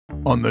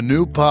On the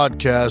new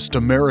podcast,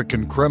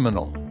 American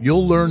Criminal,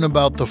 you'll learn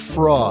about the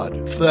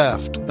fraud,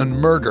 theft, and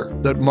murder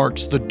that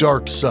marks the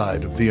dark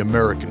side of the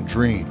American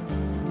dream.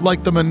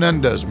 Like the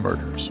Menendez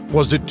murders.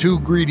 Was it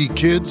two greedy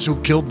kids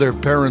who killed their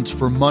parents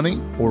for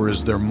money, or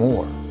is there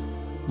more?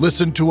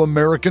 Listen to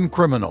American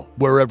Criminal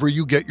wherever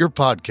you get your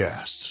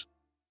podcasts.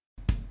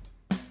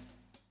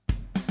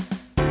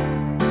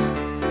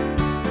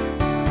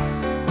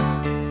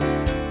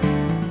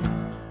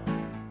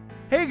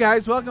 Hey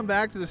guys, welcome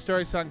back to the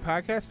Story Song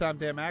Podcast. I'm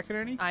Dan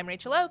McInerney. I'm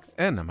Rachel Oakes.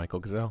 And I'm Michael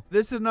Gazelle.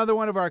 This is another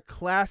one of our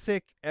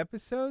classic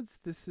episodes.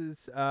 This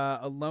is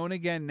Alone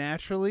Again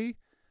Naturally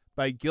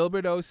by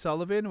Gilbert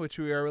O'Sullivan, which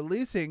we are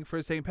releasing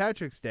for St.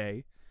 Patrick's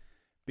Day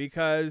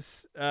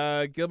because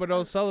Gilbert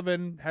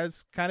O'Sullivan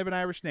has kind of an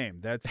Irish name.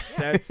 That's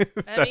That's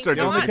our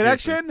the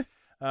connection.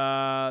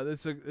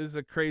 This is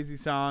a crazy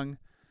song.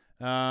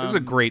 This is a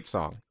great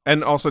song.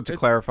 And also to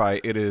clarify,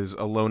 it is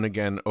Alone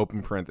Again,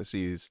 open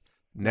parentheses,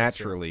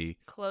 naturally,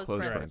 close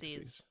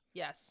parentheses.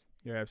 Yes.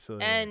 You're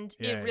absolutely and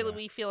right.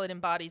 we feel it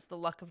embodies the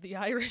luck of the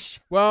Irish.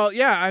 Well,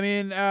 yeah, I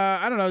mean,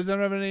 I don't know. Does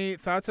anyone have any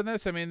thoughts on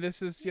this? I mean,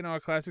 this is, a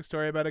classic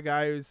story about a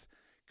guy who's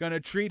going to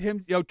treat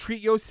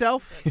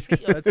yourself. Yeah,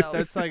 treat yourself.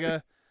 That's like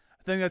a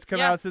thing that's come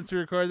out since we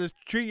recorded this.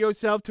 Treat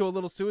yourself to a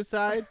little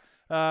suicide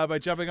by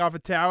jumping off a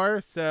tower.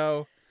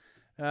 So,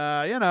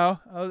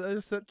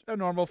 it's a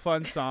normal,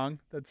 fun song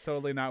that's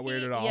totally not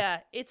weird at all. Yeah,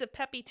 it's a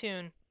peppy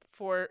tune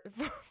for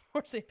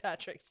St.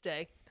 Patrick's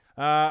Day.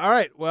 All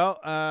right. Well,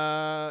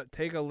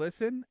 take a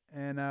listen,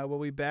 and we'll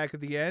be back at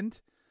the end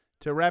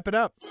to wrap it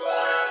up.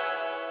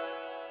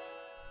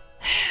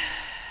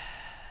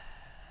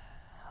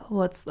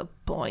 What's the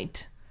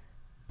point?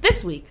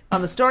 This week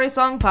on the Story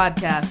Song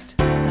Podcast.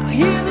 Now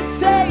hear the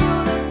tale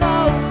of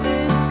all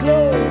its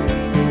glory.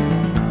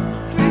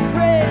 Three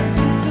friends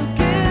who took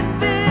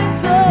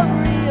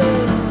inventory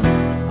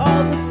of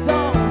all the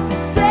songs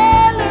that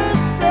tell a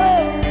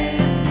story.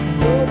 It's the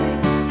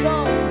Story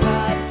Song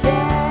Podcast.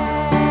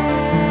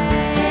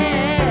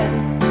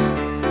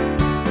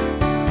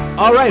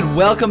 All right,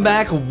 welcome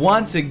back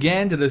once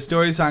again to the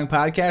Story Song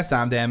Podcast.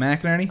 I'm Dan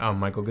McInerney. I'm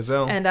Michael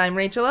Gazelle. And I'm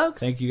Rachel Oakes.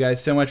 Thank you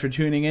guys so much for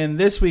tuning in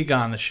this week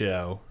on the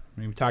show.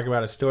 We talk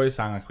about a story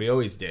song like we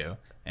always do.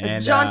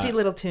 And, a jaunty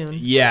little tune.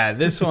 Yeah,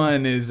 this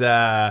one is, It's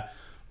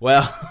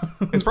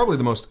probably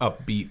the most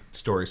upbeat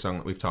story song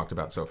that we've talked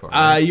about so far.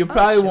 Right? You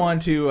probably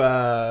want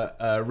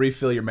to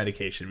refill your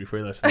medication before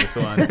you listen to this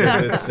one.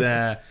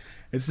 'Cause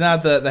it's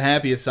not the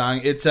happiest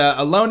song. It's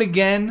Alone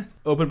Again,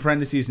 open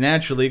parentheses,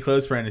 naturally,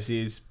 close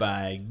parentheses,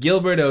 by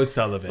Gilbert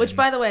O'Sullivan. Which,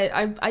 by the way,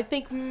 I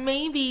think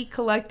maybe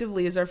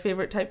collectively is our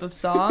favorite type of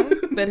song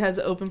that has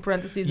open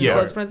parentheses and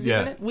close parentheses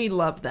in it. We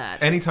love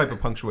that. Any type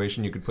of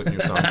punctuation you could put in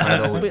your song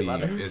title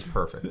is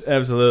perfect.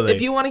 Absolutely.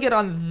 If you want to get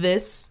on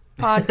this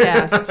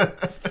podcast,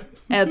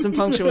 add some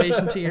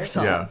punctuation to your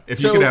song. Yeah. If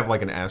you could have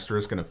like an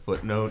asterisk and a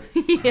footnote,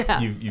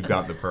 you've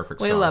got the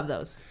perfect song. We love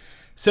those.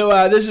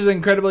 So this is an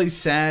incredibly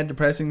sad,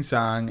 depressing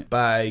song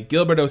by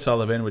Gilbert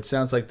O'Sullivan, which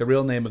sounds like the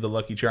real name of the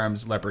Lucky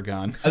Charms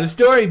leprechaun. The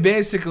story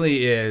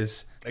basically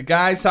is a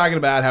guy's talking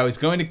about how he's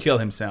going to kill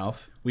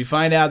himself. We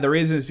find out the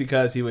reason is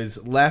because he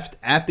was left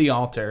at the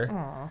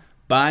altar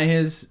by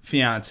his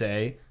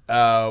fiancée,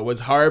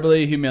 was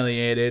horribly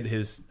humiliated,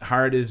 his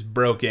heart is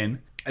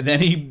broken, and then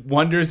he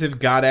wonders if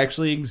God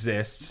actually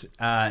exists,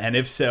 and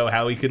if so,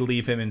 how he could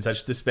leave him in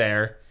such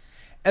despair.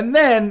 And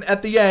then,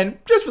 at the end,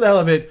 just for the hell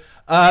of it,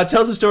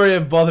 tells the story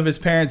of both of his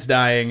parents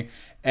dying,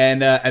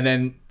 and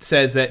then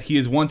says that he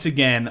is once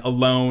again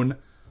alone,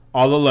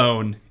 all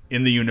alone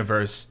in the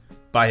universe,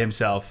 by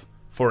himself,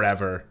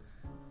 forever.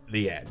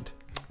 The end.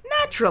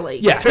 Naturally.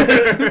 Yeah.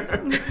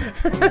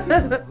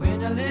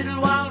 When a little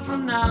while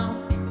from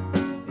now,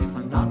 if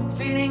I'm not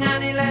feeling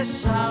any less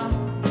sour,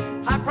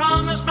 I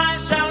promise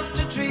myself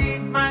to treat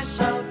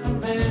myself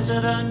and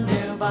visit a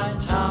nearby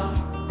tower.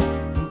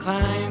 And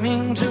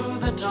climbing to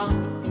the top,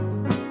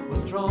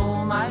 will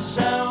throw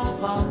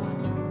myself off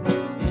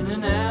in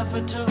an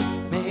effort to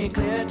make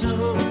clear to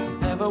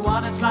whoever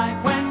what it's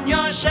like when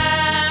you're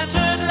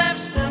shattered, left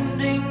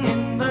standing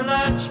in the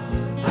lurch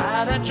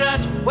at a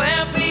church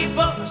where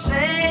people are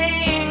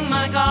saying,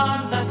 my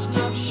God, that's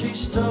tough, she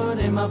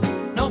stood him up.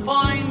 No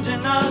point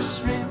in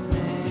us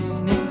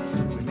remaining,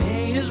 we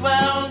may as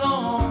well go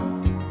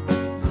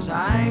home, as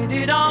I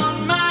did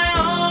on my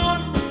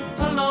own,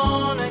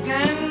 alone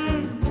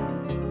again,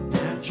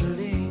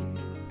 naturally.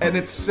 And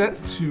it's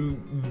set to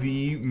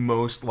the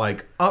most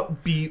like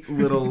upbeat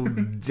little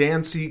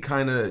dancey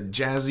kind of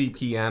jazzy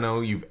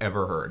piano you've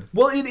ever heard.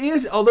 Well, it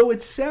is, although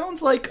it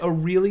sounds like a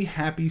really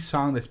happy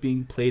song that's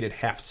being played at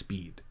half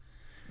speed.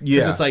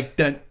 Yeah. It's like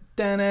dun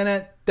dun dun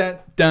dun dun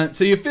dun.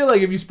 So you feel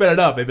like if you sped it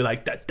up, it'd be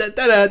like dun dun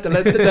dun dun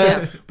dun dun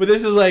dun. But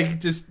this is like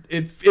just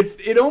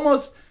it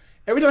almost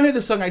every time I hear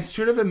this song, I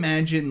sort of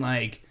imagine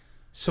like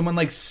someone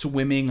like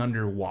swimming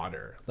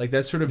underwater. Like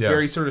that sort of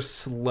very sort of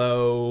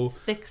slow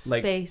fixed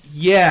like, space.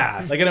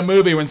 Yeah. Like in a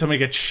movie when somebody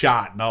gets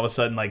shot and all of a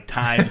sudden like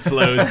time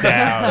slows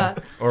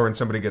down. Or when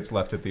somebody gets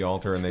left at the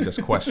altar and they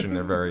just question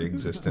their very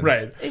existence.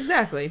 Right.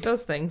 Exactly.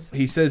 Those things.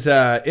 He says,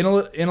 in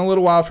a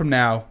little while from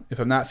now, if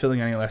I'm not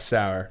feeling any less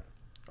sour.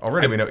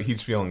 Already we know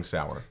he's feeling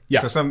sour.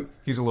 Yeah. So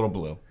he's a little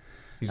blue.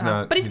 He's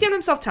not. But he's giving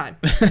himself time.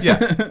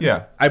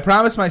 Yeah. I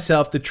promise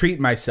myself to treat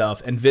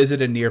myself and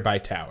visit a nearby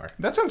tower.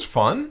 That sounds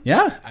fun.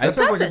 Yeah. That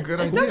sounds like a good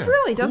idea. It does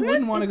really, doesn't Who it?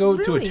 wouldn't want to go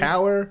to a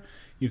tower?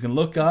 You can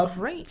look up,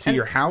 see And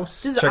your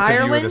house. This is Check the view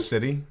of Ireland. the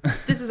city.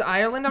 This is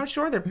Ireland, I'm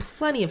sure. There are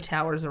plenty of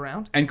towers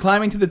around. And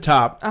climbing to the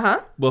top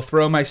will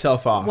throw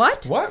myself off.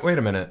 What? What? Wait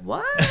a minute.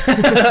 What?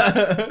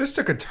 This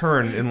took a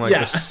turn in like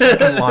the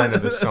second line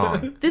of the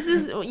song. This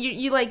is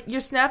you're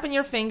snapping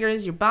your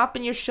fingers, you're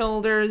bopping your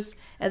shoulders,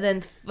 and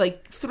then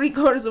like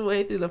 3/4 of the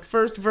way through the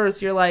first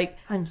verse, you're like,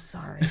 "I'm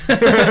sorry."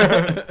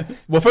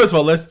 Well, first of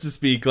all, let's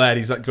just be glad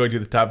he's not going to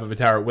the top of a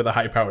tower with a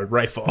high-powered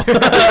rifle.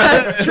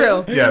 That's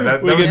true. Yeah,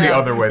 that was the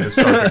other way the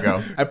song could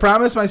go. I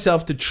promise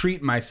myself to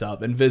treat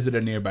myself and visit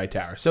a nearby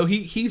tower. So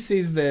he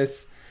sees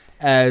this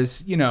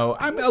as,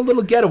 I'm a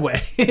little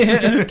getaway.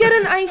 Get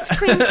an ice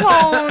cream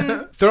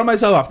cone. Throw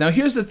myself off. Now,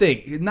 here's the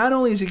thing. Not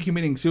only is he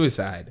committing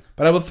suicide,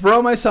 but I will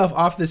throw myself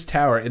off this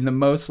tower in the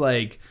most,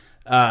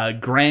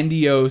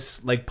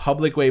 grandiose,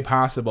 public way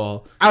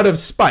possible out of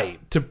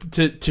spite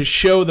to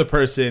show the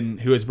person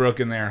who has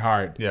broken their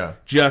heart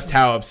just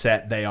how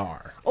upset they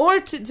are.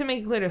 Or to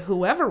make it clear to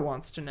whoever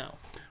wants to know.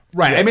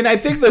 Right. Yeah. I mean, I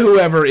think that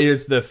whoever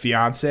is the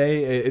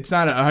fiance, it's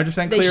not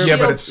 100% clear. Yeah,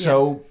 but it's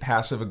so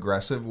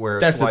passive-aggressive where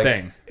it's That's the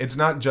thing. It's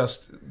not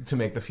just to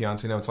make the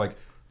fiance know. It's like,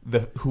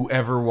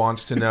 whoever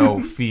wants to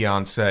know,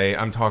 fiance,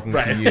 I'm talking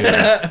to you.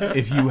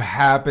 If you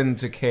happen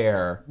to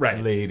care,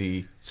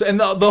 lady. So, and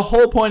the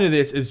whole point of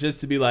this is just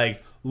to be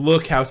like,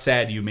 look how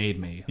sad you made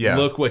me. Yeah.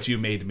 Look what you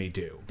made me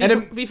do.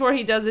 Before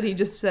he does it, he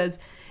just says,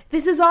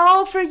 "This is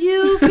all for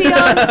you,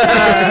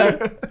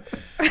 fiance."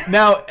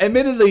 Now,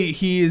 admittedly,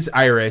 he is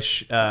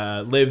Irish,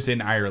 lives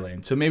in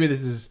Ireland, so maybe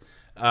this is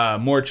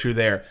more true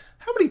there.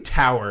 How many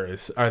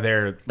towers are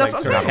there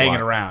hanging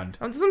around?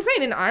 That's what I'm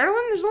saying. In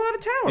Ireland, there's a lot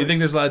of towers. You think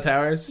there's a lot of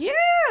towers? Yeah,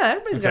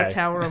 everybody's got a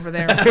tower over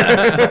there.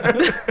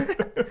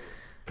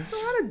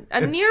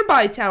 A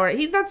nearby tower.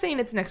 He's not saying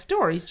it's next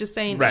door. He's just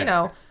saying,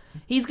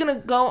 he's going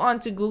to go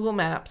onto Google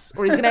Maps,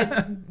 or he's going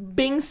to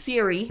Bing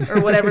Siri,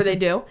 or whatever they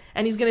do,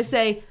 and he's going to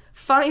say,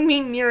 "Find me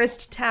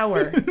nearest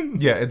tower."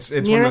 Yeah, it's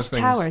nearest one of those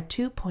things. Tower,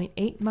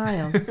 2.8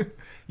 miles.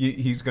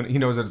 He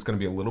knows that it's going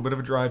to be a little bit of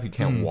a drive. He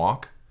can't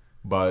walk,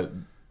 but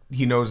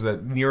he knows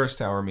that nearest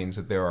tower means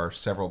that there are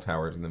several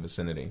towers in the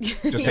vicinity.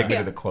 Just take me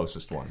to the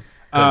closest one.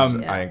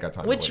 I ain't got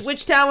time to waste.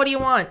 Which tower do you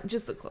want?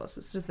 Just the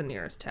closest, just the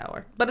nearest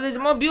tower. But there's a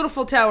more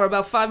beautiful tower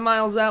about 5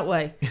 miles that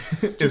way.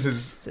 Is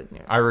his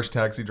Irish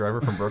taxi driver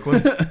from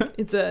Brooklyn?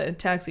 It's a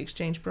taxi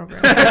exchange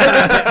program.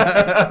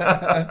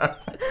 That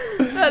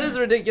is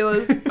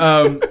ridiculous.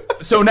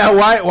 So now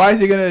why is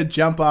he going to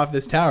jump off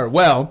this tower?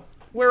 Well,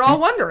 we're all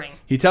wondering.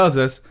 He tells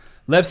us,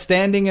 left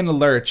standing in a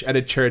lurch at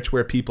a church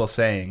where people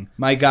sang,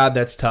 "My God,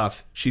 that's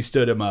tough. She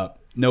stood him up.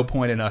 No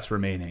point in us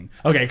remaining."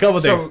 Okay, a couple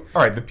things. So,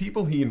 all right, the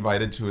people he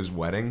invited to his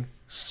wedding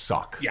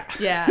suck.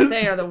 Yeah,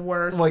 they are the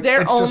worst. Like,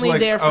 they're only like,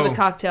 there for the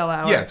cocktail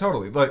hour. Yeah,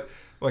 totally.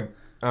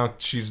 Oh,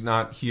 she's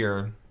not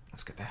here.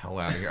 Let's get the hell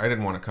out of here. I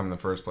didn't want to come in the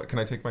first place. Can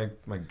I take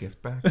my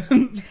gift back?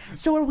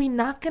 So are we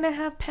not going to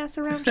have pass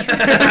around shrimp?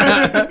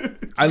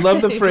 I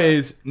love the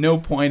phrase, "no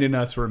point in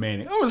us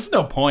remaining." Oh, there's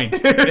no point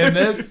in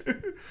this.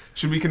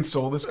 Should we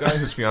console this guy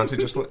whose fiance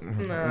just no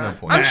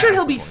point. I'm sure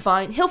he'll be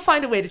fine. He'll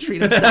find a way to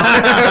treat himself.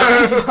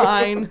 He'll be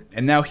fine.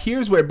 And now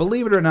here's where,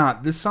 believe it or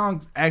not, this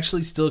song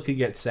actually still can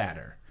get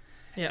sadder.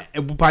 Yeah.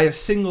 By a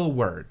single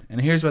word.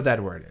 And here's what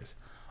that word is.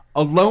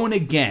 Alone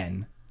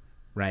again,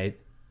 right?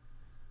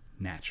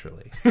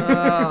 Naturally.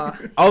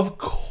 Of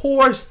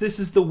course this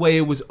is the way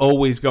it was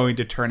always going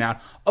to turn out.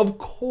 Of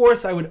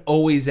course I would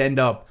always end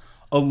up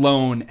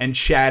alone and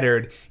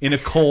shattered in a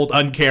cold,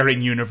 uncaring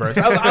universe.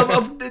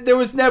 There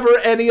was never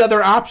any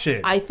other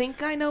option. I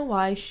think I know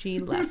why she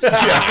left.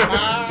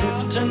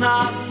 As if to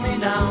knock me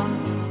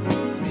down,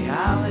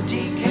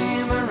 reality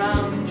came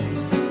around,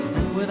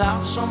 and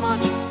without so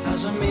much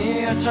as a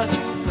mere touch,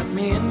 cut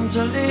me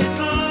into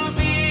little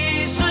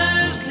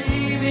pieces,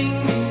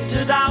 leaving me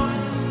to doubt.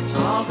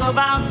 Talk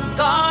about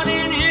God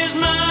in His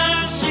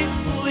mercy.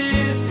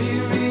 If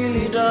He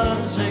really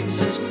does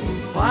exist,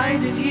 why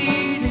did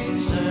He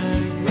desert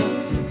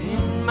me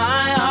in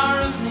my hour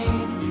of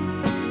need?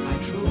 I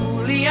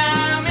truly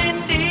am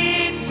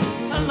indeed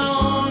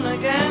alone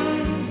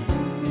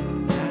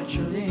again.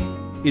 Naturally.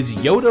 Is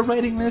Yoda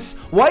writing this?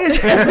 Why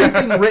is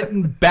everything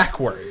written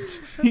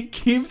backwards? He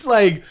keeps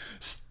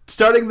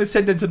starting the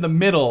sentence in the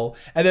middle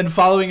and then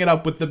following it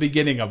up with the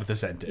beginning of the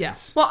sentence.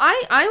 Yes. Well,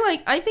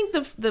 I think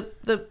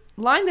the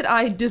line that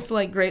I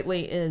dislike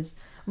greatly is,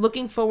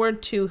 looking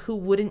forward to who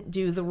wouldn't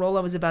do the role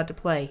I was about to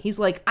play. He's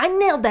like, I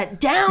nailed that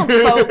down,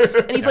 folks.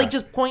 And he's like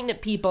just pointing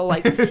at people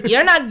like,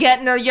 you're not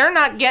getting her, you're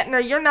not getting her,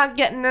 you're not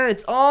getting her.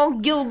 It's all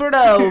Gilbert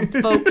O,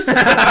 folks.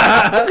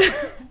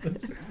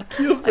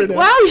 Like,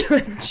 wow, you're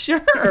a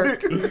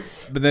jerk.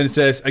 But then it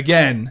says,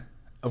 again,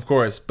 of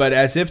course, but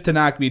as if to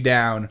knock me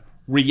down,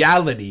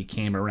 reality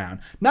came around.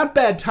 Not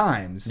bad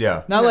times.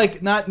 Yeah.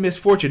 Not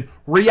misfortune.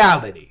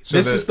 Reality. So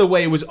this is the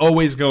way it was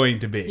always going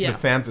to be. The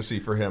fantasy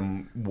for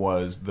him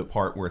was the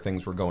part where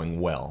things were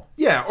going well.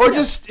 Yeah, or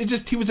just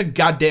he was a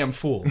goddamn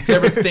fool to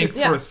ever think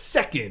for a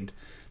second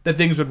that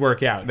things would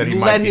work out. That he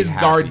let his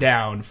guard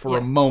down for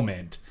a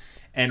moment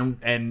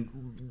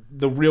and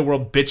the real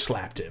world bitch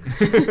slapped him.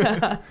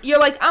 You're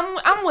like,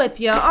 I'm with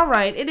you. All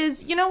right. It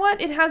is, you know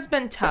what? It has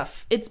been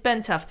tough. It's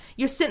been tough.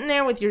 You're sitting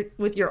there with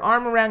your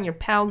arm around your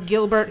pal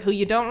Gilbert, who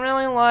you don't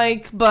really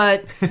like,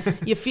 but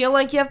you feel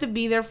like you have to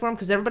be there for him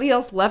because everybody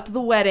else left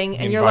the wedding.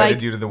 And you're like,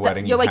 invited you to the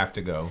wedding, you have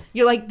to go.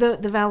 You're like, the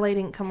valet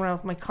didn't come around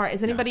with my car.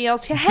 Is anybody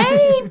else here?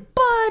 Hey,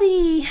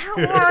 buddy,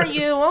 how are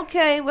you?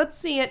 Okay, let's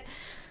see it.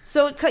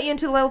 So it cut you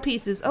into little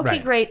pieces. Okay,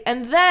 great.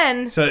 And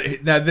then... So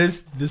now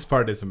this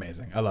part is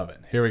amazing. I love it.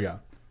 Here we go.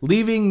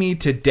 Leaving me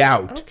to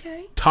doubt.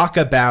 Okay. Talk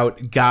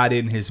about God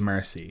in his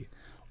mercy.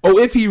 Oh,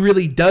 if he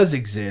really does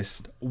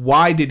exist,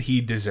 why did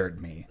he desert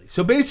me?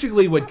 So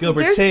basically what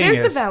Gilbert's saying is...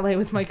 There's the valet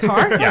with my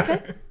car.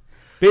 Okay.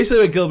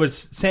 Basically what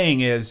Gilbert's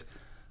saying is,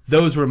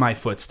 those were my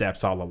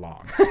footsteps all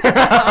along.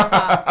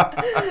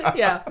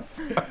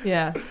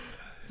 Yeah.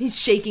 He's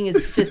shaking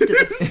his fist at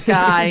the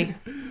sky.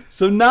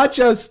 So not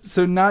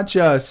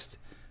just,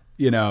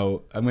 you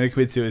know, I'm going to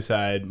commit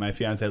suicide. My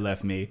fiance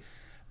left me.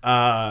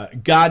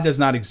 God does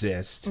not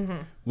exist.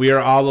 Mm-hmm. We are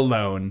all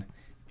alone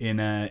in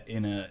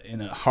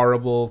a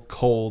horrible,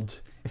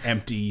 cold,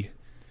 empty,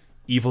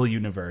 evil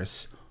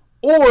universe.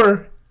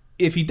 Or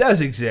if he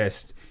does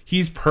exist,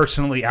 he's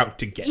personally out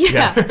to get you.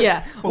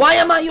 Yeah. Why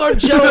am I your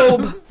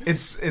Job?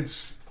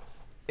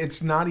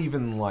 It's not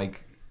even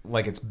like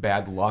it's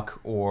bad luck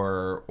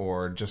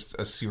or just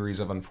a series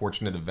of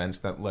unfortunate events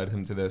that led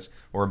him to this,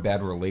 or a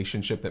bad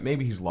relationship that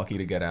maybe he's lucky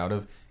to get out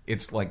of.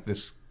 It's like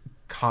this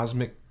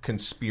cosmic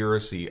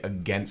conspiracy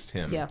against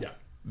him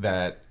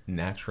that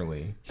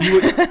naturally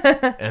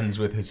ends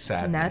with his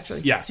sadness.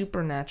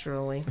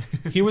 Supernaturally.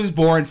 He was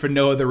born for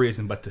no other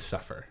reason but to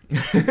suffer.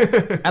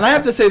 And I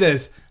have to say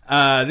this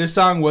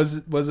song was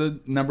a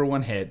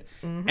 #1 hit,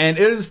 and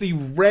it is the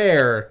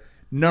rare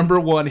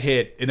 #1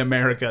 hit in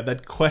America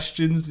that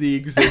questions the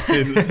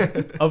existence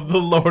of the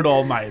Lord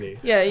Almighty.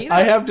 Yeah, you know,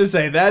 I have to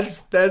say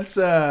that's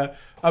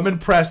I'm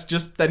impressed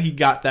just that he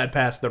got that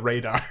past the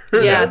radar.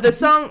 Yeah, the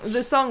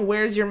song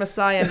 "Where's Your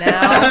Messiah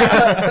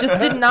Now" just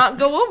did not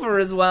go over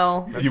as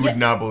well. You would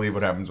not believe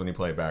what happens when you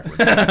play it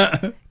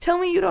backwards. Tell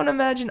me you don't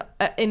imagine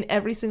in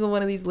every single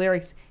one of these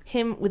lyrics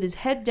him with his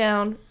head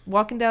down,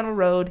 walking down a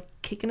road,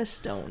 kicking a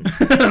stone.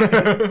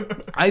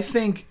 I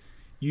think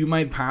you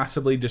might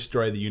possibly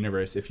destroy the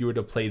universe if you were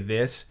to play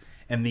this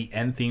and the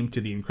end theme to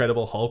the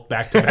Incredible Hulk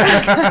back to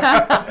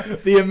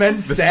back. The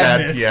immense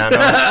sadness. Sad piano.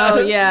 Oh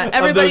yeah,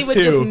 everybody would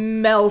just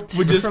melt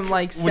from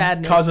like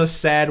sadness. Would cause a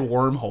sad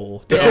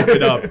wormhole to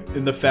open up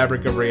in the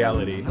fabric of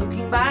reality.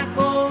 Looking back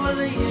over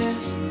the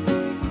years,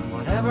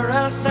 whatever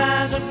else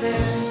that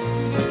appears,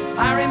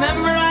 I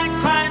remember I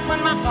cried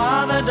when my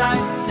father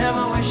died,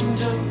 never wishing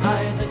to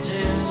hide the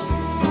tears.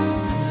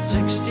 And at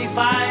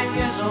 65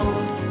 years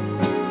old,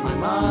 my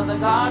mother,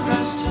 God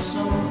rest her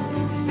soul,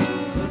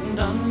 couldn't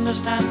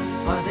understand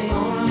why the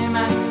only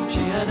man she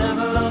had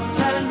ever loved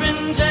had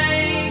been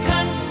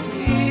taken,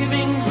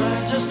 leaving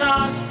her to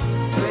start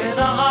with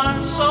a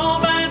heart so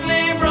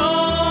badly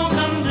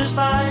broken.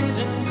 Despite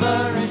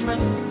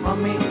encouragement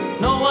from me,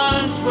 no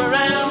words were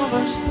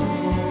ever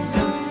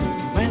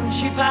spoken. When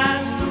she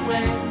passed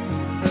away,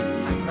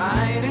 I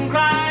cried and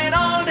cried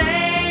all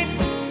day,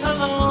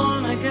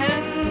 alone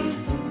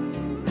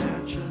again.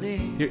 Naturally.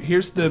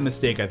 Here's the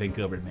mistake I think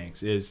Gilbert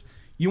makes is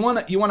you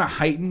want to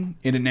heighten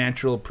in a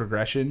natural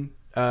progression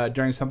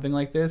during something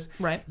like this.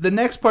 Right. The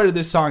next part of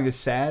this song is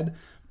sad,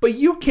 but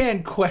you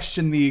can't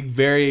question the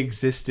very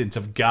existence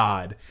of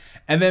God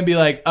and then be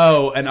like,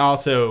 oh, and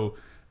also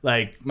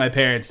like my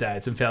parents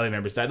died, some family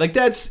members died. Like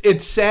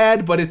it's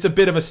sad, but it's a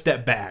bit of a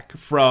step back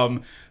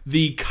from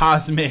the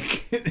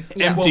cosmic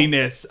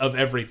emptiness of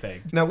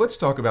everything. Now let's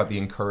talk about the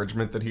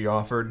encouragement that he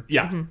offered.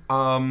 Yeah.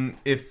 Mm-hmm.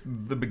 If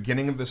the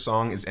beginning of the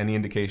song is any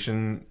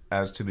indication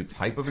as to the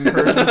type of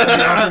encouragement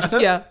that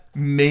he offers,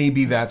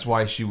 maybe that's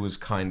why she was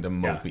kind of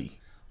mopey. Yeah.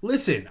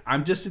 Listen, I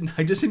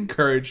just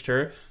encouraged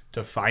her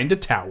to find a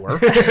tower.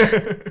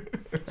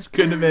 This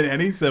couldn't have been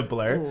any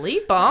simpler.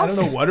 Leap off. I don't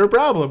know what her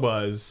problem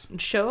was.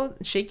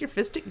 Shake your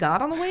fist at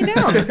God on the way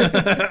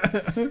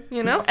down.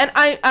 You know? And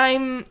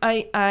I'm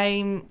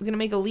gonna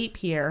make a leap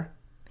here.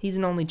 He's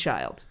an only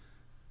child.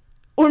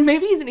 Or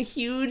maybe he's in a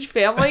huge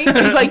family.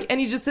 He's like, and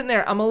he's just sitting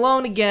there, I'm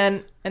alone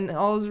again, and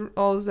all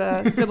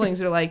his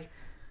siblings are like,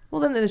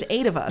 well then there's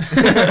 8 of us.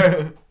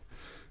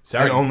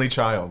 Sorry. An only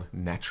child,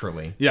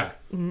 naturally. Yeah.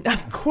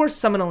 Of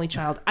course I'm an only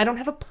child. I don't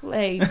have a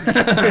play.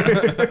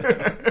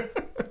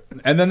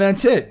 And then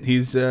that's it.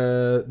 He's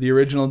the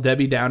original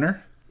Debbie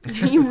Downer.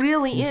 He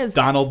really is.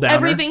 Donald Downer.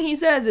 Everything he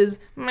says is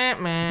meh,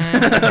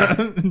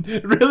 meh.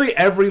 Really,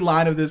 every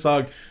line of this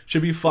song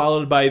should be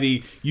followed by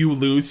the "you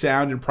lose"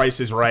 sound and Price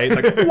is Right.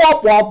 Like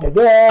wop wop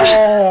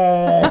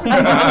wop.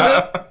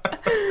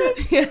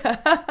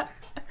 Yeah.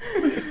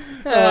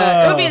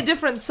 It would be a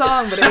different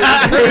song, but it would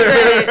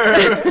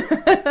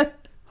be pretty great.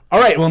 All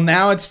right, well,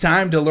 now it's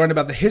time to learn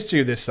about the history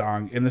of this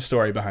song in the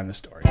story behind the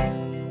story.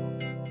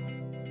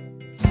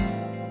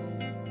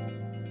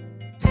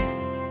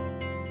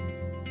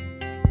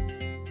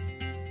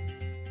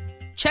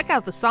 Check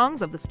out the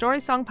songs of the Story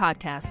Song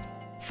Podcast.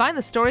 Find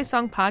the Story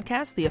Song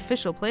Podcast, the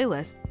official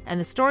playlist, and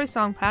the Story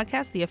Song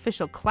Podcast, the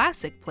official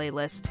classic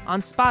playlist,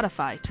 on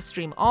Spotify to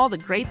stream all the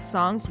great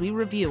songs we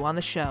review on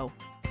the show.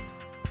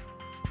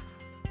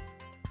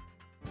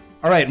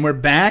 All right, and we're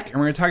back, and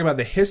we're going to talk about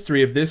the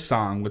history of this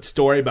song with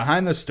story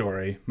behind the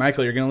story.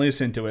 Michael, you're going to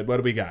listen to it. What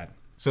do we got?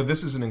 So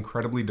this is an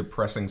incredibly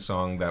depressing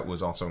song that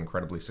was also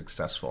incredibly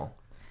successful.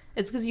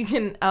 It's because you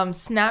can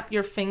snap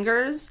your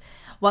fingers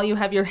while you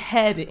have your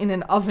head in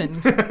an oven.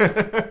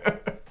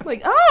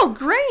 Like, oh,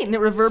 great. And it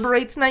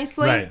reverberates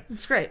nicely. Right.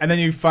 It's great. And then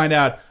you find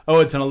out, oh,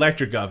 it's an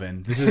electric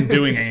oven. This isn't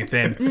doing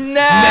anything.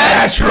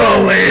 Naturally!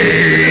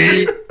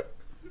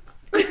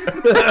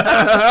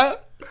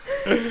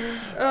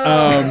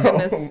 Oh,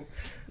 goodness.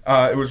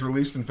 It was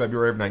released in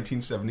February of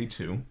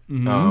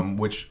 1972,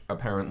 which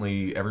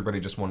apparently everybody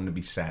just wanted to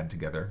be sad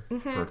together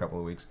for a couple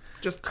of weeks.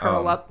 Just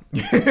curl up.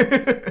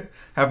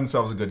 Have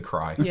themselves a good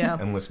cry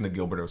and listen to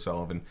Gilbert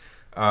O'Sullivan.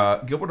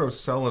 Gilbert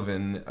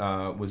O'Sullivan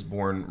was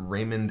born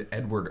Raymond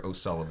Edward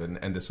O'Sullivan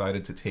and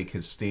decided to take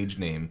his stage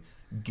name,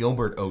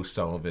 Gilbert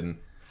O'Sullivan,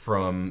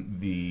 from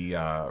the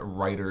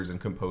writers and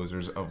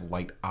composers of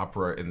light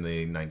opera in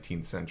the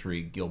 19th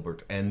century,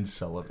 Gilbert and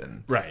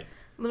Sullivan. Right.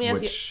 Let me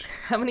ask you,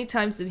 how many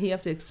times did he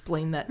have to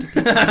explain that to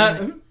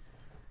people?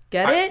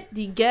 Get it?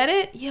 Do you get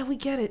it? Yeah, we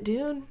get it,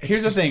 dude.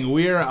 Here's the thing.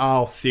 We're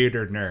all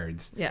theater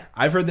nerds. Yeah.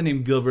 I've heard the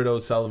name Gilbert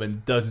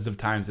O'Sullivan dozens of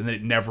times, and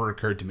it never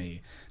occurred to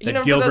me You that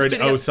never put Gilbert those two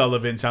together?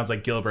 O'Sullivan sounds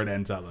like Gilbert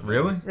and Sullivan.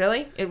 Really?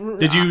 Really?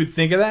 Did you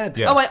think of that?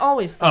 Yeah. Oh, I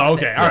always thought Oh, of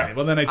okay. it. All right.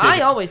 Well, then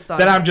I always thought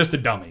Then of I'm it. just a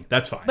dummy.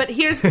 That's fine. But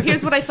here's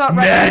what I thought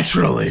right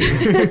Naturally.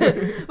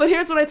 But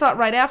here's what I thought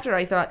right after.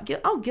 I thought,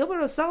 oh,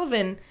 Gilbert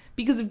O'Sullivan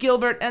because of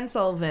Gilbert and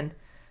Sullivan.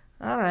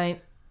 All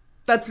right.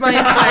 That's my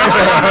entire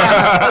thing.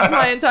 That's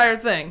my entire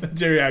thing.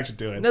 That's your reaction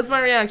to it. That's my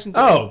reaction to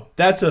Oh,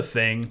 that's a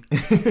thing.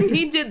 it.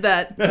 He did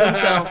that to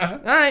himself. All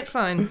right,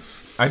 fine.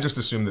 I just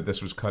assumed that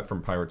this was cut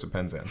from Pirates of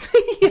Penzance.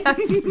 Yes.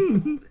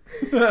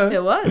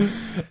 It was.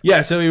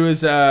 Yeah, so he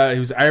was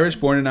Irish,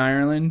 born in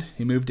Ireland.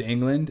 He moved to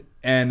England.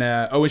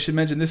 And, we should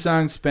mention this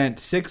song spent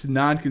 6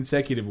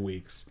 non-consecutive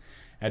weeks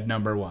at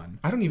number 1.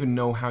 I don't even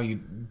know how you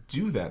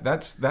do that.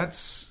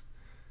 That's.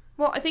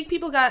 Well, I think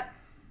people got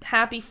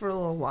happy for a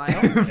little while.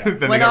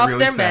 Then Went off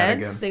really their sad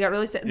meds. again. They got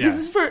really sad. Yeah. This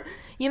is for,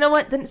 you know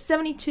what? Then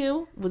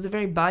 72 was a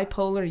very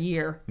bipolar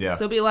year. Yeah.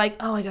 So be like,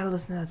 oh, I got to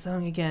listen to that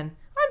song again.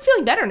 I'm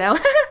feeling better now.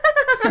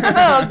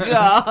 Oh,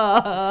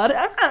 God.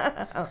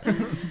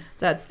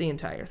 That's the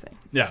entire thing.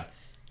 Yeah.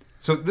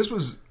 So this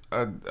was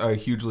a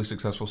hugely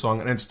successful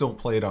song, and it's still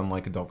played on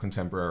like adult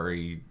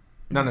contemporary,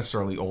 not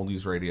necessarily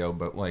oldies radio,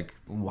 but like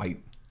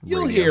light.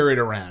 You'll radio. hear it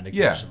around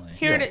occasionally.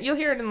 You'll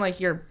hear it in like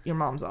your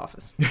mom's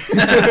office.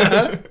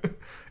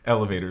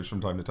 Elevators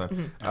from time to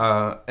time.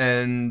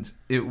 And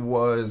it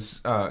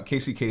was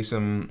Casey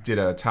Kasem did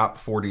a top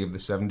 40 of the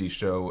 70s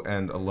show,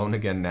 and Alone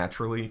Again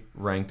Naturally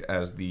ranked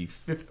as the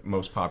 5th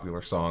most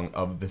popular song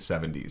of the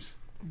 70s.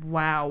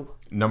 Wow.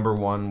 Number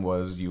 1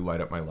 was You Light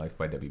Up My Life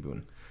by Debbie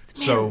Boone.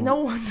 Man, So no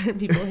wonder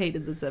people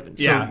hated the 70s.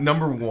 Yeah. So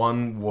number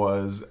 1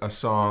 was a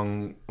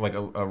song, like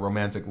a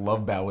romantic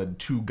love ballad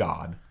to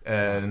God.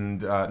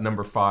 And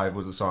number 5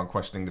 was a song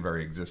questioning the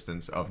very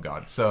existence of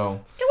God.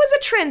 So It was a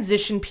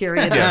transition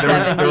period in the yeah,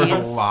 70s. there was a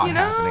lot you know?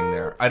 happening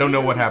there. I don't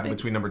know what happened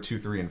between number 2,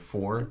 3, and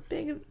 4.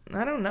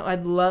 I don't know.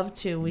 I'd love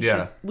to. We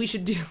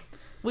should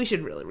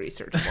really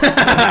research more.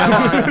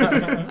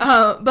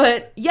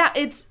 But yeah,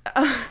 it's.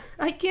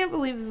 I can't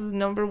believe this is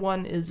number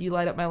 1. Is You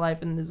Light Up My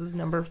Life, and this is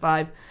number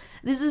 5.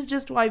 This is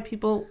just why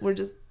people were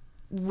just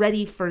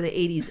ready for the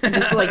 80s and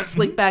just to like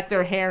slick back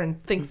their hair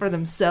and think for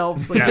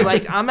themselves. Like, be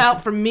like, I'm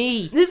out for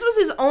me. This was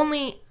his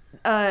only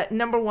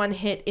number 1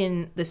 hit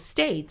in the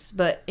States,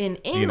 but in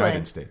England, The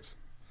United States.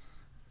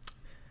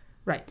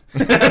 right?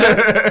 But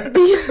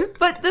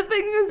the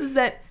thing is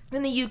that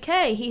in the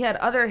UK he had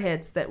other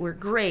hits that were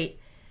great,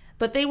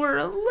 but they were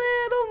a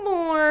little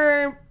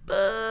more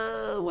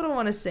what do I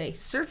want to say,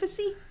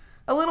 surfacey,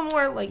 a little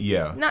more like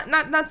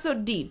not so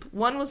deep.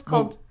 One was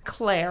called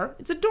Claire.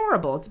 It's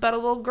adorable. It's about a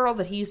little girl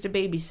that he used to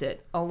babysit.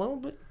 A little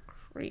bit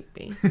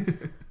creepy.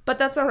 But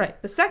that's all right.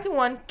 The second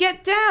one,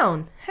 Get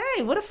Down.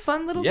 Hey, what a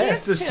fun little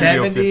dance the tune.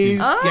 70s.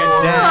 Oh,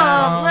 Get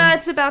Down.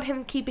 it's about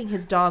him keeping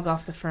his dog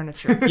off the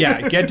furniture.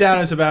 Yeah, Get Down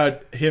is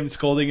about him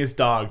scolding his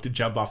dog to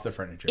jump off the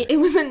furniture. It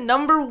was a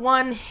number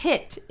 1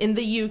 hit in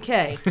the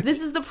UK.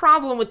 This is the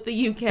problem with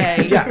the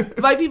UK. Yeah.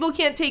 Why people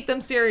can't take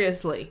them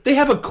seriously. They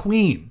have a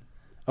queen.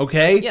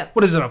 Okay? Yeah.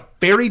 What is it, a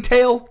fairy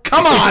tale?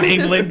 Come on,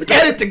 England,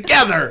 get it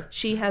together.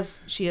 She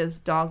has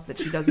dogs that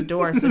she does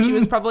adore, so she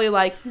was probably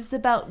like, this is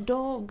about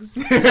dogs.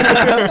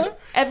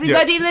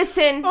 Everybody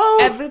listen. Oh.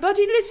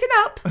 Everybody listen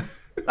up.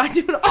 I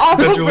do it all Is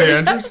that over Julie the-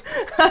 Andrews?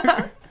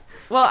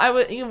 Well,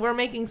 we're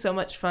making so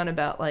much fun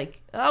about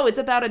like, oh, it's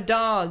about a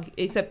dog.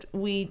 Except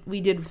we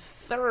did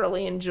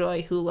thoroughly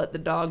enjoy Who Let the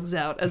Dogs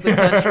Out as a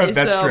country,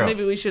 That's so true.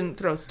 maybe we shouldn't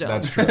throw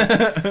stones.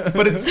 That's true.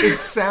 But it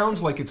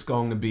sounds like it's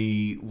going to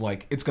be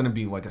like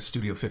a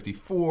Studio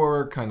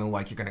 54 kind of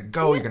like you're going to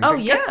go. You're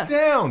going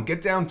to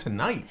get down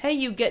tonight. Hey,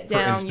 you get For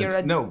down. instance,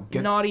 You're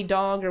a naughty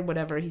dog or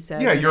whatever he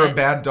says. Yeah, and you're a then-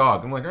 bad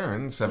dog. I'm like, all right,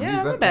 in the 70s.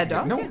 Yeah, I'm a bad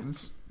dog, No, yeah.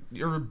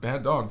 you're a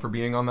bad dog for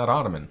being on that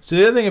ottoman. So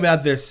the other thing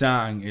about this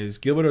song is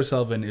Gilbert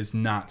O'Sullivan is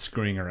not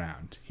screwing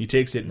around. He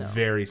takes it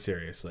very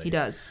seriously. He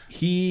does.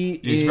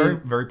 He's very,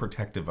 very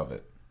protective of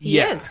it. He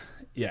is.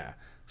 Yeah.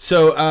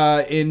 So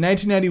in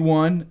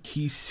 1991,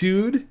 he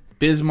sued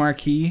Biz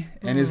Markie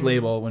and his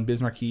label when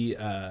Biz Markie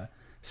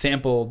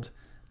sampled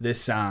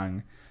this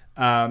song.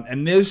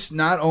 And this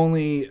not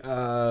only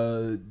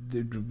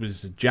it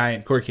was a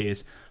giant court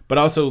case, but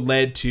also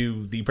led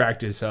to the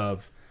practice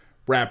of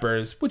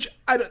rappers, which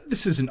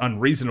this is an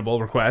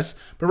unreasonable request,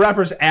 but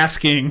rappers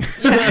asking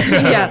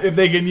if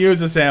they can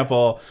use a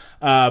sample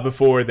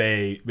before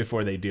they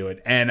do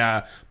it. And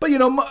but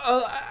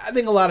I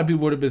think a lot of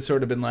people would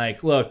have been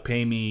like, look,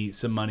 pay me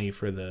some money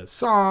for the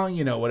song,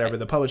 whatever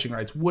the publishing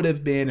rights would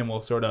have been, and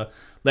we'll sort of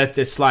let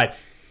this slide.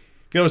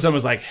 Gilbert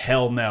was like,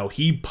 hell no.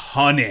 He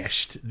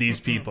punished these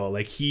people.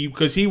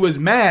 Because he was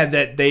mad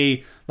that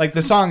they,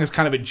 the song is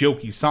kind of a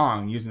jokey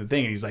song using the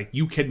thing. And he's like,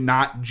 you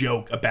cannot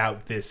joke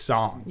about this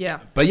song. Yeah.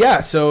 But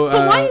yeah, so.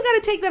 But why you got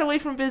to take that away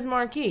from Biz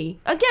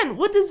Markie? Again,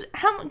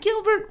 how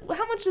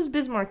much does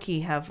Biz Markie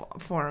have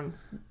for him?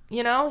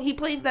 He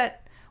plays that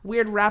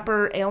weird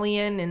rapper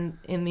alien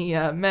in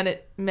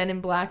the Men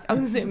in Black. I was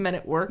going to say Men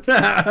at Work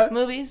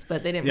movies,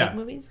 but they didn't make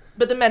movies.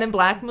 But the Men in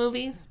Black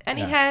movies. And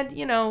he had,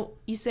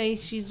 you say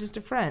she's just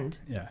a friend.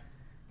 Yeah.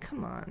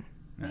 Come on,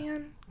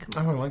 man.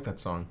 Come Oh, on. I like that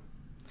song.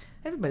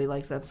 Everybody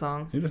likes that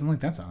song. Who doesn't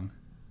like that song?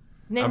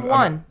 Name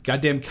one.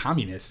 Goddamn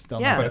communists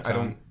don't Yeah. like that But I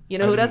song. don't. You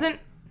know who doesn't?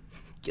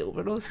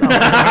 Gilbert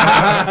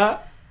O'Sullivan.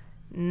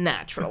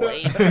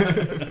 Naturally.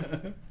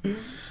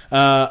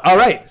 All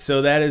right,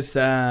 so that's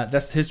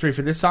the history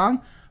for this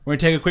song. We're going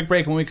to take a quick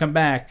break. When we come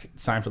back,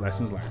 it's time for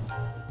Lessons Learned.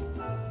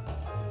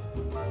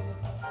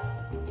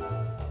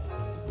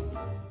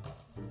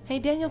 Hey,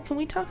 Daniel, can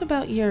we talk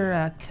about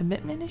your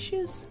commitment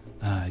issues?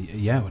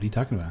 Yeah, what are you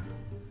talking about?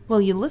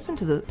 Well, you listen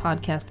to the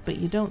podcast, but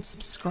you don't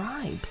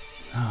subscribe.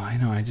 Oh, I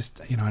know. I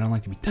just, I don't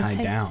like to be tied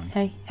down.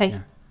 Hey.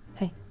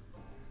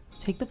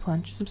 Take the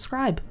plunge.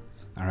 Subscribe.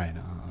 All right,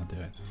 I'll do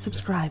it.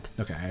 Subscribe.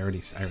 Okay, I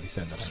already said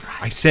that. Subscribe.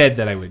 I said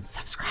that I would.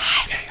 Subscribe.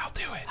 Okay, I'll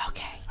do it.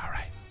 Okay. All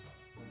right.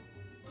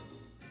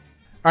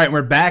 All right,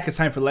 we're back. It's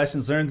time for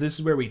Lessons Learned. This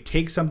is where we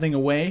take something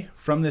away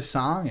from this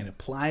song and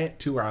apply it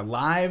to our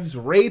lives.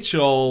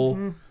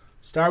 Rachel,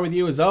 start with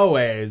you as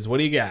always. What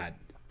do you got?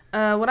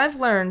 What I've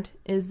learned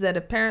is that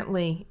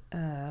apparently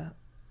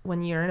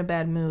when you're in a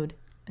bad mood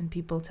and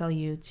people tell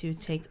you to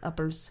take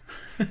uppers,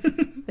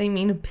 they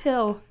mean a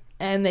pill,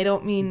 and they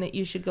don't mean that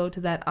you should go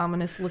to that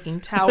ominous-looking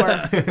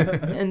tower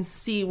and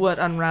see what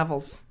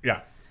unravels.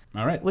 Yeah.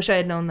 All right. Wish I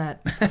had known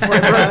that before I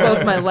broke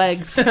both my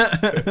legs.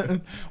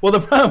 Well, the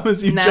problem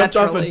is you jumped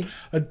off Naturally.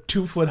 a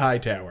 2-foot high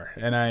tower,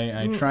 and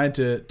I tried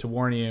to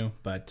warn you,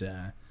 but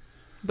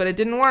But it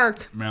didn't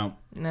work. no.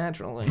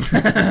 Naturally.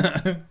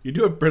 You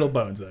do have brittle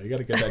bones, though. You got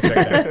to get that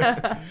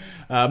checked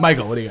out.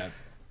 Michael, what do you got?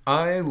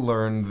 I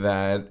learned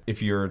that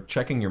if you're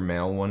checking your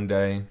mail one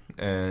day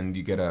and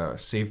you get a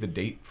save the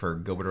date for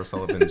Gilbert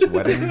O'Sullivan's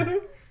wedding,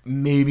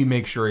 maybe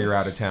make sure you're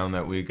out of town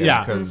that weekend,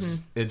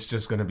 because it's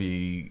just going to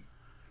be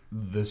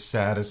the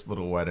saddest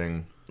little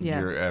wedding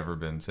you've ever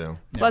been to.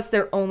 Plus,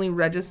 they're only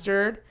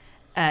registered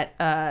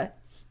at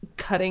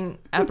Cutting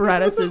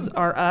Apparatuses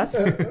Are Us,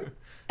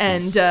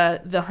 and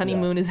the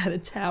honeymoon is at a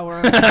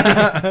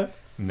tower.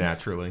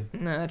 Naturally.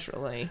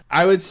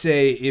 I would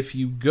say if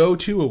you go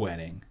to a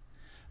wedding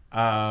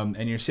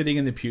and you're sitting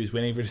in the pews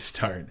waiting for it to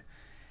start,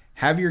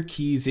 have your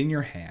keys in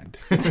your hand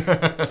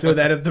so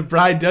that if the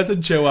bride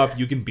doesn't show up,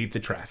 you can beat the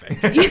traffic.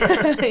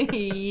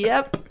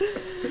 Yep.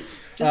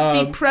 Just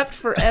be prepped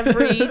for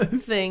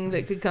everything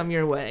that could come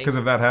your way. Because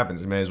if that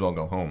happens, you may as well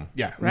go home.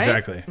 Yeah, Right?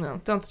 exactly. No,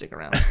 don't stick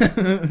around.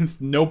 There's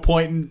no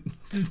point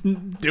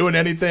in doing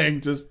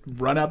anything. Just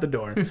run out the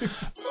door.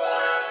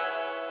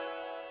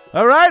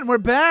 All right, we're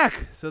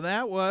back. So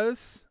that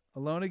was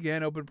Alone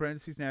Again, open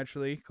parentheses,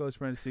 naturally, close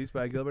parentheses,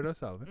 by Gilbert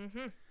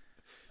O'Sullivan.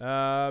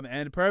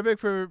 And perfect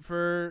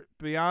for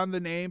Beyond the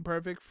Name,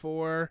 perfect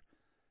for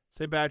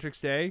St. Patrick's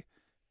Day,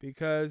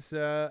 because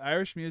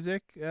Irish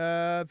music,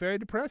 very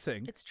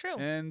depressing. It's true.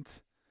 And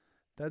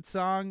that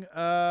song,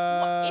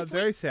 Well,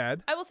 very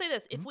sad. I will say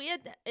this: if we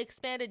had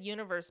expanded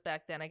universe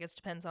back then, I guess it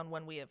depends on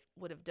when we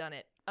would have done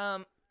it. I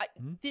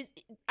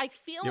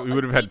feel Yeah, we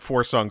would have had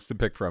 4 songs to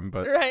pick from,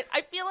 but right.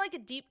 I feel like a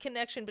deep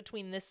connection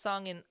between this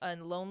song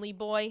and Lonely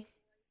Boy.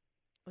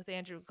 with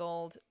Andrew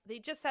Gold. They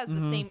just has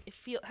the same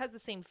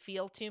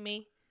feel to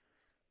me.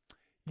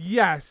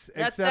 Yes,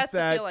 that's except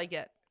the feel I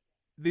get.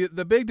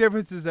 The big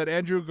difference is that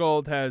Andrew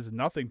Gold has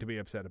nothing to be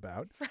upset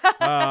about.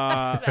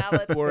 That's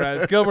valid.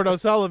 Whereas Gilbert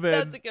O'Sullivan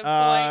That's a good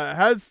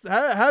point.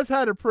 has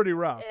had it pretty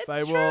rough.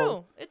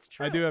 It's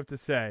true. I do have to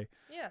say.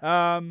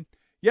 Yeah.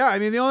 Yeah, I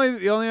mean the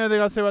only other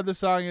thing I'll say about this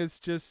song is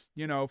just,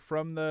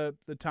 from the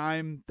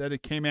time that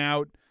it came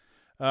out,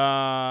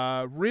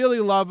 really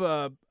love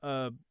a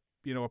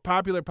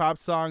popular pop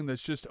song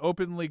that's just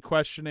openly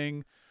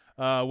questioning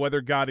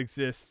whether God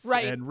exists,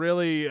 right. And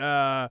really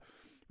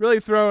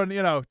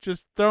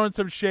throwing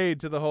some shade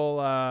to the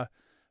whole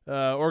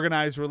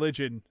organized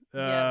religion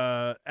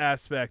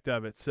aspect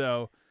of it.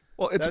 So,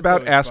 well, it's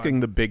about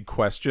asking the big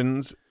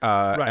questions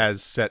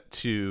as set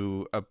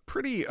to a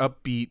pretty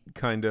upbeat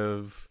kind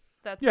of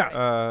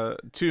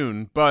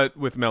tune, but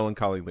with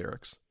melancholy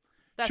lyrics.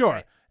 That's sure.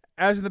 Right.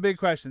 Asking the big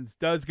questions.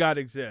 Does God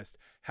exist?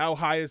 How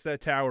high is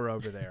that tower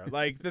over there?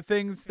 Like the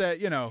things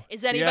that,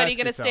 Is anybody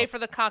going to stay for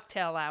the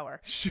cocktail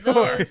hour?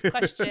 Sure. Those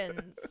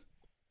questions.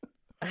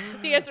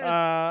 The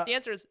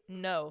answer is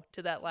no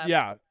to that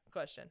last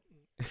question.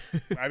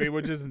 I mean,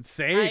 which is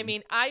insane. I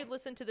mean, I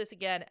listened to this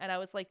again and I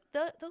was like,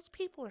 those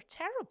people are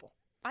terrible.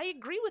 I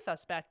agree with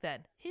us back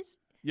then.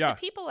 The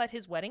people at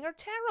his wedding are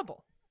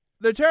terrible.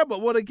 They're terrible.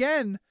 Well,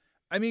 again,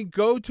 I mean,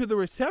 go to the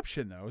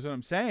reception though, is what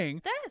I'm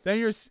saying. Yes. Then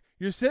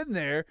you're sitting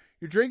there,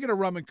 you're drinking a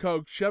rum and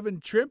coke,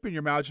 shoving shrimp in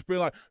your mouth, just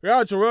being like,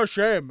 yeah, it's a real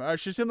shame.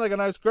 She seemed like a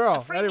nice girl.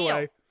 A free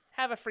anyway. meal.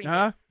 Have a free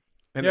meal.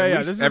 And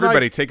at least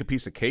everybody take a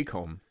piece of cake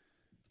home.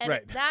 And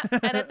right.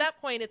 At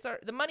that point, it's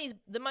the money's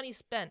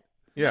spent.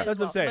 Yeah, that's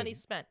what I'm saying.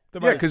 Money's spent.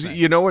 Yeah, because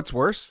you know what's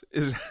worse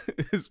is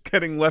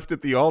getting left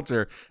at the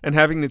altar and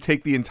having to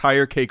take the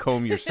entire cake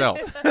home yourself.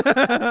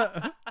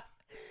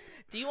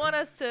 Do you want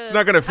us to? It's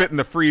not going to fit in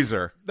the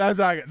freezer. That's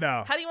not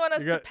no. How do you want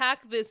us to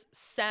pack this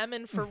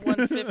salmon for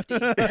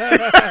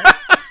 $150?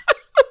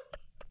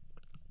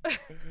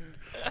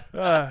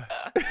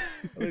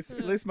 At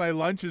least my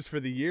lunches for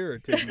the year are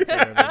taken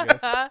care of, I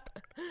guess.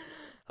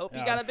 Hope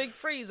you got a big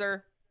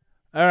freezer.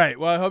 All right.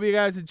 Well, I hope you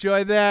guys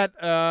enjoyed that.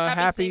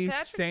 Happy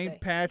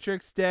St.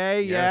 Patrick's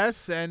Day.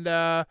 Yes. And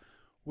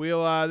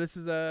we'll this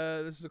is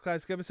a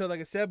classic episode,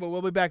 like I said, but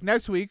we'll be back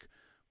next week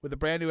with a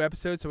brand new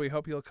episode. So we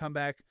hope you'll come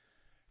back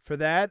for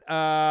that.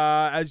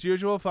 As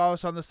usual, follow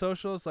us on the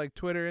socials like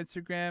Twitter,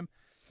 Instagram,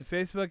 and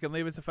Facebook, and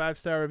leave us a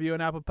 5-star review on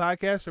Apple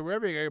Podcasts or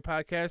wherever you get your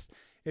podcast.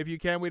 If you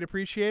can, we'd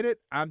appreciate it.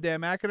 I'm Dan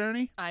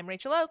McInerney. I'm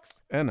Rachel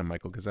Oakes. And I'm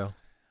Michael Gazelle.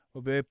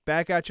 We'll be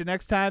back at you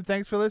next time.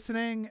 Thanks for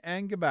listening,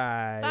 and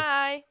goodbye.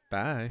 Bye.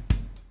 Bye.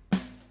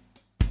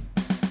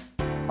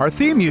 Our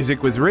theme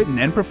music was written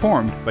and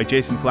performed by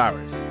Jason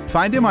Flowers.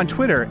 Find him on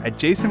Twitter at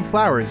Jason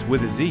Flowers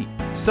with a Z.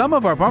 Some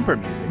of our bumper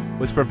music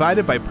was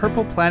provided by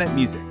Purple Planet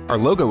Music. Our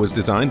logo was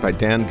designed by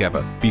Dan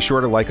Geva. Be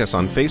sure to like us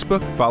on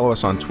Facebook, follow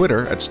us on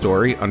Twitter at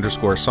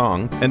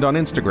story_song, and on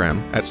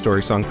Instagram at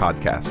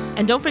StorySongPodcast.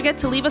 And don't forget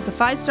to leave us a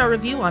 5-star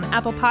review on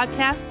Apple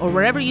Podcasts or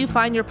wherever you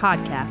find your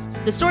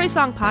podcasts. The Story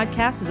Song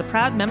Podcast is a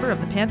proud member of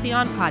the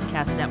Pantheon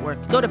Podcast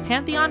Network. Go to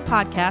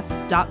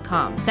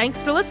pantheonpodcasts.com.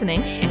 Thanks for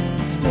listening. It's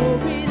the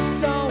Story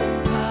Song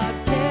Podcast.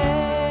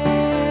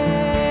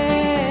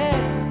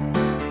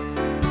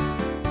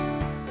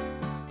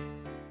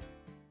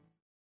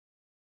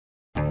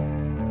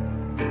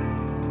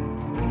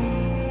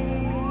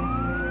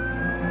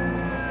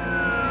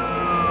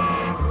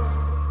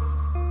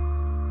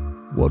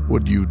 What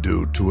would you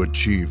do to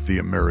achieve the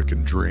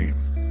American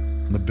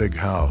dream? The big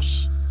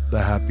house,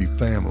 the happy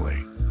family,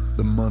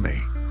 the money.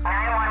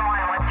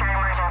 911, what's your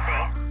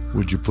emergency?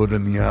 Would you put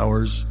in the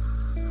hours?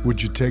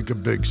 Would you take a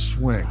big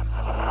swing?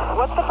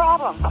 What's the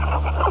problem?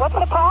 What's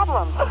the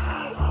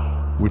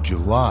problem? Would you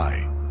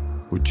lie?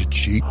 Would you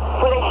cheat?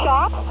 Were they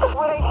shot?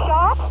 Were they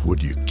shot?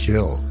 Would you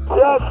kill?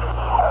 Yes.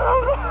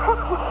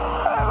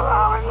 My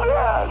mom is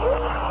dead.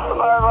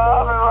 My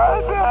mom is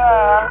right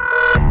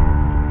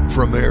there.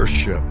 From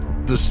Airship,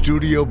 the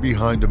studio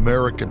behind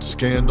American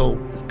Scandal,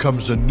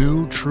 comes a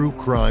new true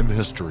crime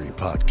history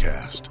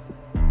podcast.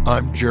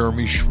 I'm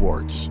Jeremy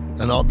Schwartz,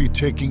 and I'll be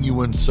taking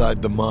you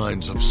inside the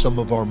minds of some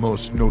of our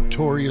most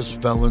notorious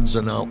felons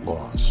and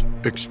outlaws,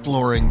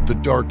 exploring the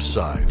dark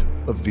side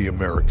of the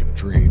American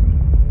dream.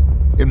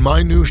 In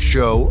my new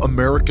show,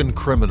 American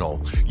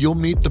Criminal, you'll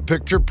meet the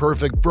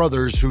picture-perfect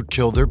brothers who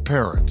killed their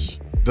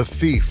parents, the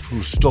thief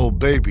who stole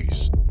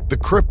babies, the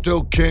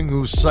crypto king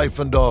who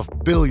siphoned off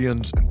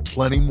billions, and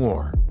plenty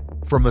more.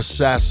 From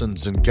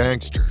assassins and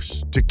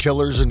gangsters to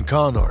killers and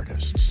con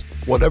artists.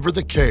 Whatever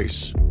the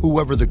case,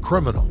 whoever the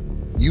criminal,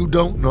 you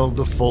don't know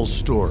the full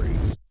story.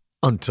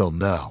 Until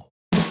now.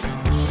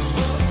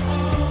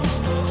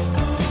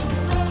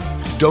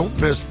 Don't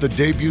miss the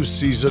debut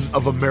season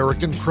of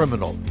American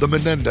Criminal, The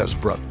Menendez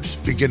Brothers,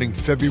 beginning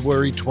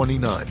February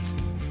 29th.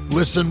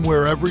 Listen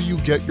wherever you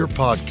get your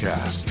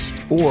podcasts,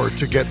 or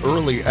to get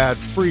early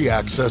ad-free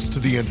access to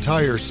the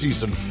entire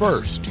season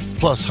first,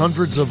 plus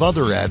hundreds of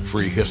other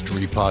ad-free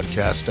history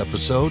podcast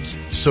episodes,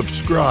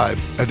 subscribe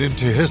at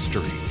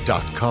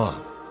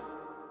IntoHistory.com.